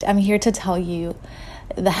I'm here to tell you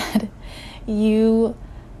that you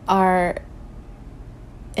are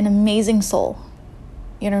an amazing soul.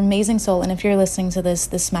 You're an amazing soul. And if you're listening to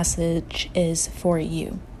this message is for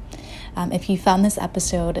you. If you found this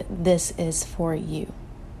episode, this is for you.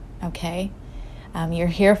 Okay? You're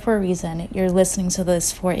here for a reason. You're listening to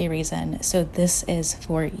this for a reason. So this is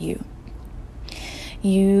for you.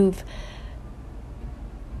 You've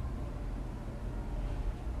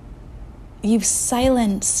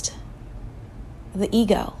silenced the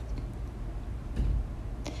ego.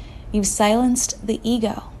 You've silenced the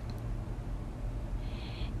ego.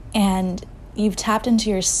 And you've tapped into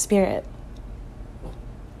your spirit.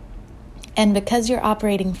 And because you're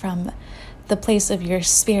operating from the place of your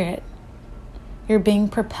spirit, you're being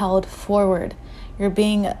propelled forward. You're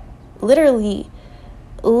being literally,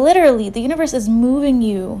 the universe is moving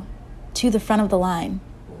you to the front of the line.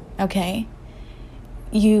 Okay?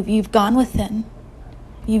 You've gone within.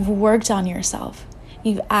 You've worked on yourself.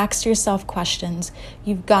 You've asked yourself questions.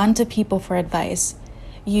 You've gone to people for advice.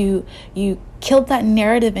 You killed that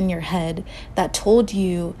narrative in your head that told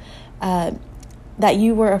you that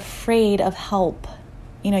you were afraid of help.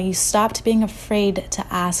 You stopped being afraid to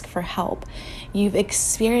ask for help. You've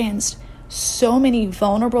experienced so many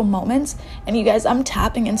vulnerable moments. And you guys, I'm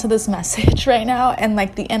tapping into this message right now, and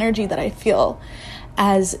like the energy that I feel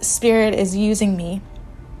as Spirit is using me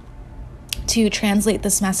to translate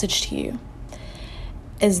this message to you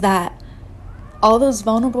is that all those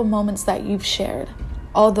vulnerable moments that you've shared,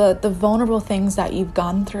 all the vulnerable things that you've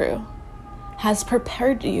gone through has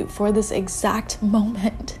prepared you for this exact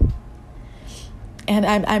moment. And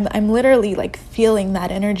I'm literally like feeling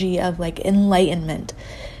that energy of like enlightenment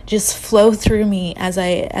just flow through me as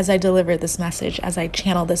I deliver this message, as I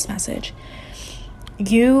channel this message.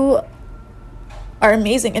 You are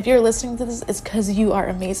amazing. If you're listening to this, it's because you are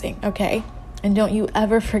amazing, okay? And don't you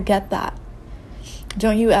ever forget that.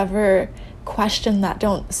 Don't you ever question that.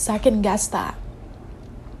 Don't second guess that.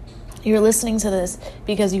 You're listening to this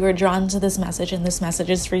because you are drawn to this message, and this message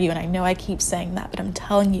is for you. And I know I keep saying that, but I'm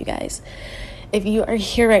telling you guys, if you are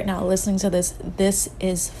here right now listening to this, this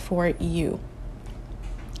is for you.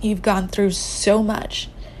 You've gone through so much.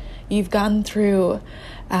 You've gone through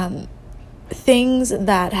things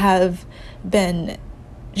that have been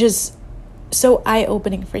just so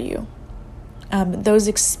eye-opening for you. Those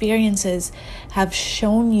experiences have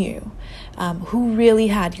shown you who really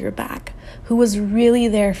had your back, who was really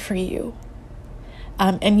there for you.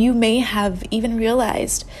 And you may have even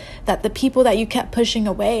realized that the people that you kept pushing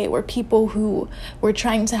away were people who were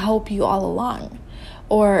trying to help you all along.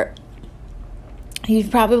 Or you've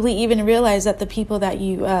probably even realized that the people that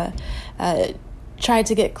you tried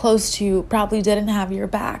to get close to probably didn't have your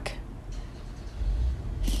back.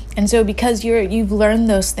 And so because you've learned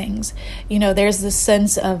those things, there's this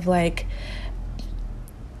sense of like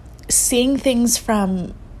seeing things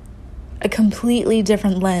from a completely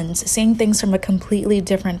different lens, seeing things from a completely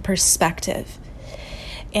different perspective.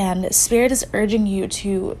 And Spirit is urging you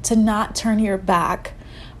to not turn your back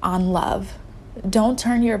on love. Don't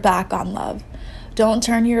turn your back on love. Don't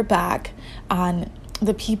turn your back on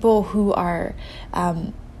the people who are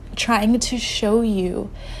trying to show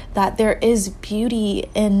you that there is beauty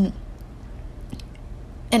in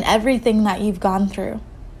everything that you've gone through.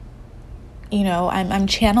 I'm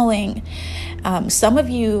channeling. Some of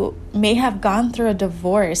you may have gone through a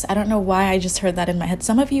divorce. I don't know why I just heard that in my head.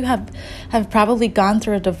 Some of you have probably gone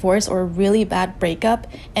through a divorce or a really bad breakup,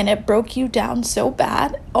 and it broke you down so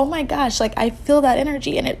bad. Oh my gosh, like I feel that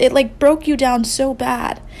energy, and it like broke you down so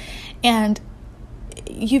bad. And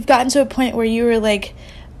you've gotten to a point where you were like,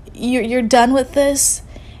 you're done with this,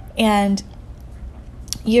 and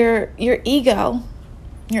your ego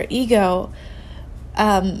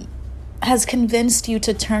has convinced you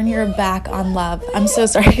to turn your back on love. I'm so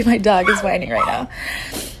sorry, my dog is whining right now.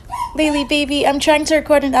 Laylee, baby, I'm trying to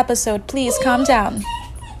record an episode. Please calm down.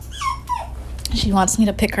 She wants me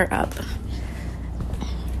to pick her up.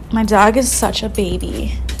 My dog is such a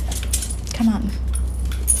baby. Come on.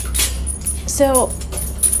 So,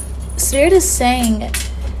 Spirit is saying,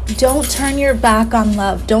 don't turn your back on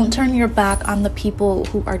love. Don't turn your back on the people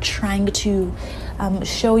who are trying to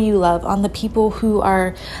show you love, on the people who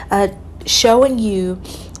are showing you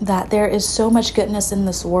that there is so much goodness in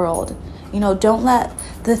this world. Don't let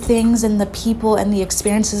the things and the people and the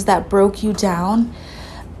experiences that broke you down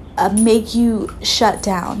make you shut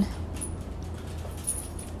down.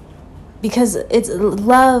 Because it's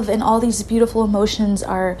love and all these beautiful emotions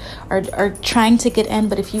are trying to get in,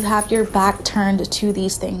 but if you have your back turned to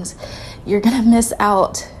these things, you're gonna miss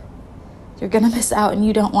out. You're gonna miss out, and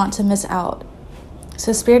you don't want to miss out.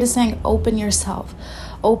 So Spirit is saying, open yourself.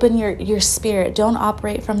 Open your spirit. Don't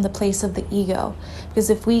operate from the place of the ego. Because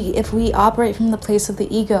if we operate from the place of the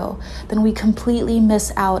ego, then we completely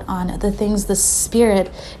miss out on the things the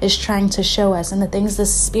Spirit is trying to show us and the things the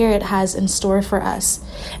Spirit has in store for us.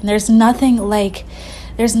 And there's nothing like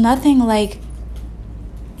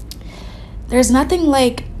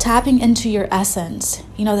tapping into your essence,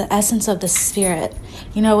 the essence of the Spirit.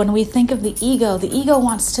 When we think of the ego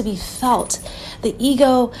wants to be felt.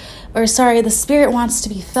 The Spirit wants to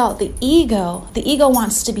be felt. The ego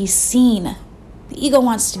wants to be seen. The ego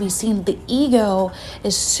wants to be seen. The ego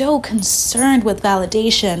is so concerned with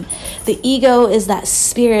validation. The ego is that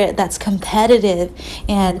spirit that's competitive,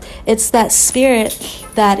 and it's that spirit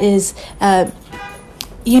that is that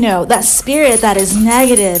spirit that is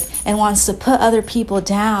negative and wants to put other people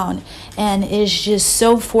down and is just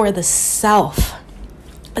so for the self.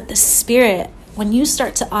 But the Spirit, when you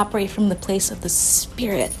start to operate from the place of the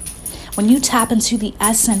Spirit, when you tap into the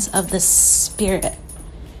essence of the Spirit,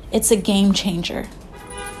 it's a game changer.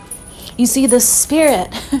 You see, the Spirit,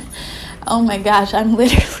 oh my gosh, I'm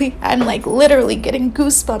literally getting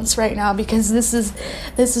goosebumps right now, because this is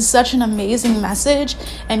such an amazing message,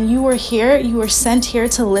 and you were sent here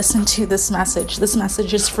to listen to this message. This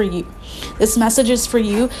message is for you. This message is for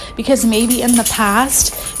you because maybe in the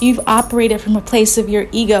past you've operated from a place of your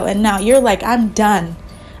ego, and now you're like, I'm done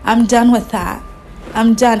with that.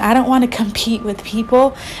 I'm done. I don't want to compete with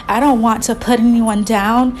people. I don't want to put anyone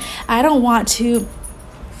down. I don't want to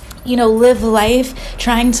live life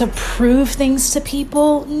trying to prove things to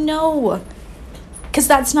people. No, because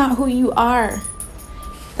that's not who you are.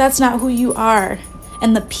 That's not who you are.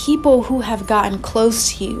 And the people who have gotten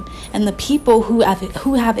close to you, and the people who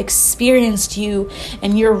have experienced you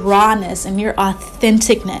and your rawness and your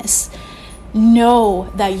authenticness, know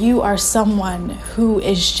that you are someone who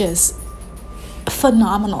is just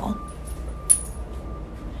phenomenal.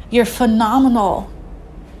 You're phenomenal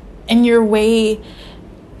in your way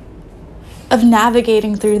of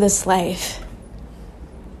navigating through this life.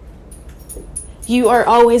 You are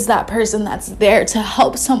always that person that's there to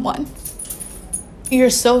help someone. You're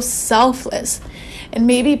so selfless. And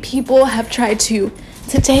maybe people have tried to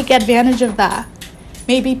take advantage of that.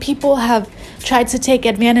 Maybe people have tried to take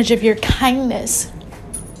advantage of your kindness.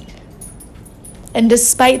 And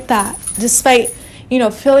despite that, despite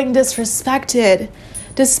feeling disrespected,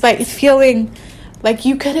 despite feeling like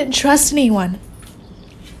you couldn't trust anyone,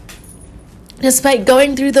 despite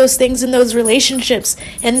going through those things in those relationships,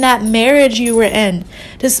 in that marriage you were in,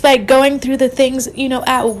 despite going through the things,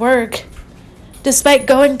 at work, despite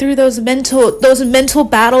going through those mental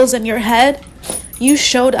battles in your head, you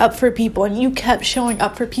showed up for people, and you kept showing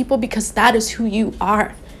up for people because that is who you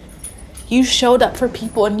are. You showed up for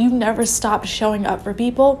people, and you never stopped showing up for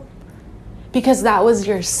people because that was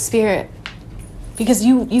your spirit. Because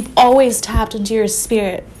you've always tapped into your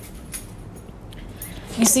spirit.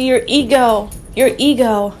 You see, your ego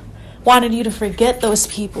wanted you to forget those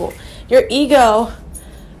people. Your ego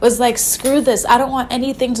was like, screw this. I don't want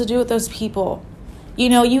anything to do with those people.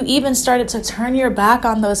 You even started to turn your back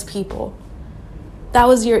on those people. That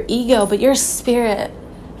was your ego, but your spirit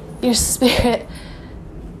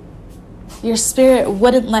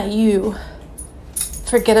wouldn't let you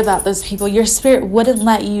forget about those people. Your spirit wouldn't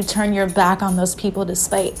let you turn your back on those people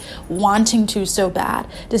despite wanting to so bad,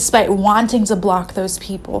 despite wanting to block those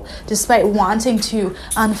people, despite wanting to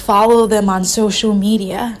unfollow them on social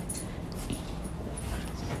media,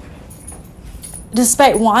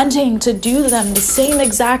 despite wanting to do them the same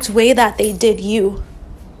exact way that they did you.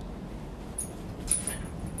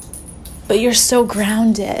 But you're so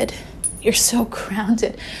grounded. You're so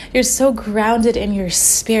grounded. You're so grounded in your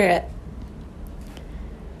spirit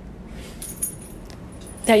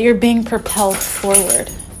that you're being propelled forward.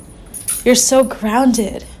 You're so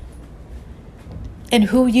grounded in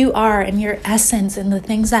who you are and your essence and the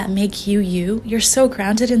things that make you you. You're so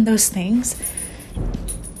grounded in those things.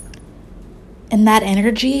 In that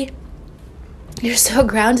energy. You're so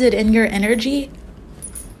grounded in your energy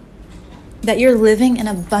that you're living an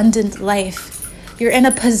abundant life. You're in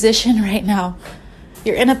a position right now.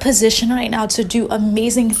 You're in a position right now to do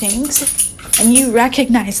amazing things, and you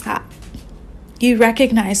recognize that. You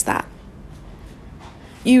recognize that.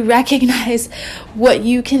 You recognize what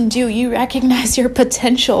you can do. You recognize your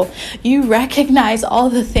potential. You recognize all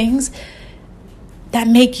the things that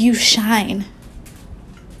make you shine.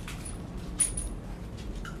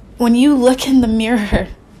 When you look in the mirror,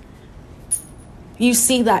 you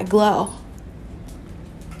see that glow.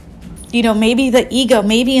 Maybe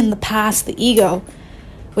in the past, the ego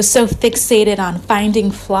was so fixated on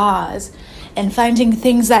finding flaws and finding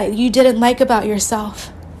things that you didn't like about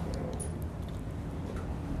yourself.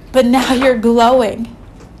 But now you're glowing.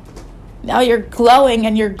 Now you're glowing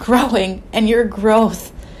and you're growing, and your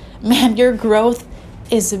growth, man, your growth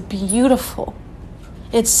is beautiful.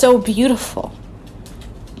 It's so beautiful.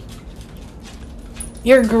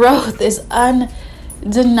 Your growth is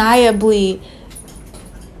undeniably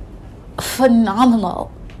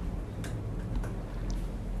phenomenal.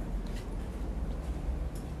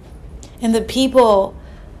 And the people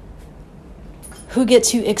who get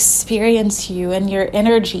to experience you and your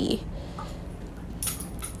energy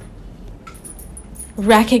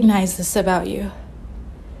recognize this about you.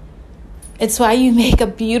 It's why you make a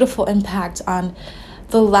beautiful impact on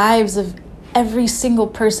the lives of every single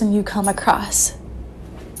person you come across.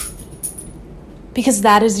 Because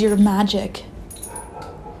that is your magic.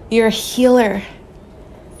 You're a healer.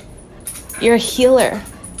 You're a healer.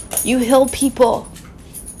 You heal people.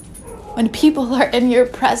 When people are in your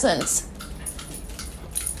presence,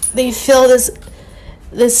 they feel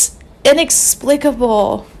this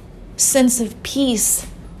inexplicable sense of peace.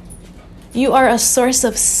 You are a source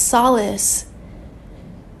of solace.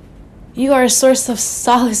 You are a source of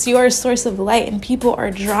solace. You are a source of light, and people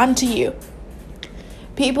are drawn to you.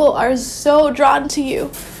 People are so drawn to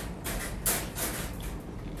you.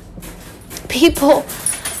 People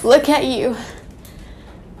look at you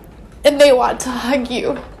and they want to hug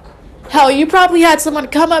you. Hell, you probably had someone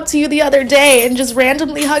come up to you the other day and just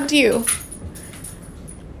randomly hugged you.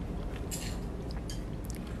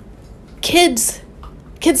 Kids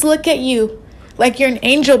look at you like you're an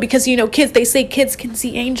angel because, you know, kids, they say kids can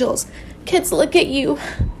see angels. Kids look at you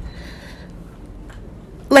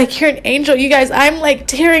like you're an angel. You guys, I'm like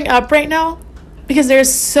tearing up right now because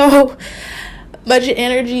there's so much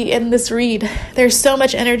energy in this read. There's so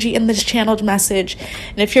much energy in this channeled message.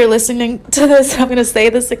 And if you're listening to this, I'm going to say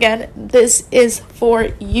this again. This is for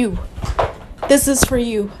you. This is for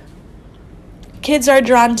you. Kids are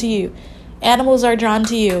drawn to you. Animals are drawn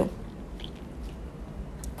to you.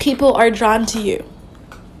 People are drawn to you.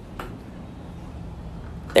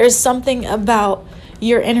 There's something about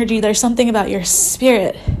your energy. There's something about your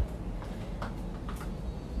spirit.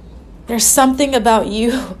 There's something about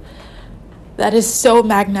you that is so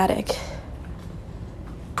magnetic.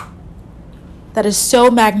 That is so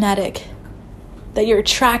magnetic that you're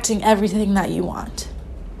attracting everything that you want.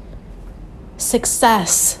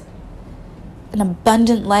 Success, an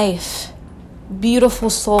abundant life, beautiful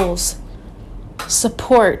souls,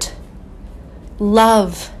 support,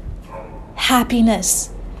 love,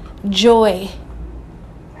 happiness, joy.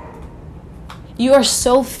 You are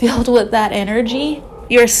so filled with that energy.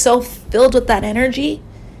 You are so filled with that energy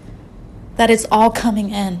that it's all coming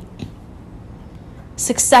in.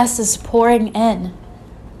 Success is pouring in.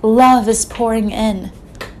 Love is pouring in.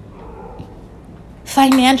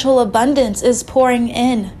 Financial abundance is pouring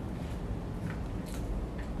in.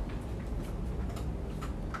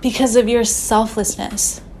 Because of your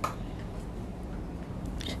selflessness.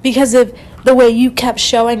 Because of the way you kept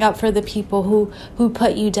showing up for the people who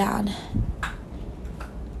put you down.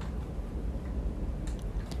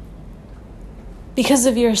 Because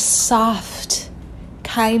of your soft,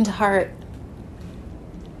 kind heart.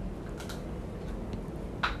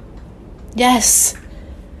 Yes.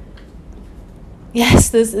 Yes,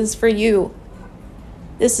 this is for you.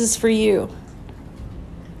 This is for you.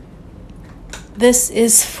 This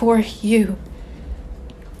is for you.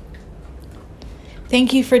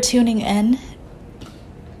 Thank you for tuning in.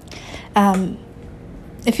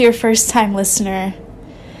 If you're a first-time listener,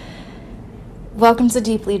 welcome to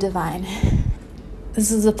Deeply Divine. This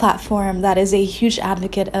is a platform that is a huge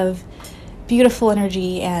advocate of beautiful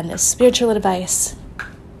energy and spiritual advice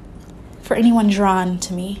for anyone drawn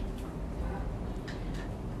to me.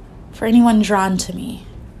 For anyone drawn to me,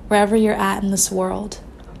 wherever you're at in this world.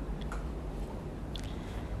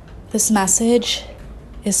 This message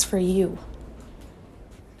is for you.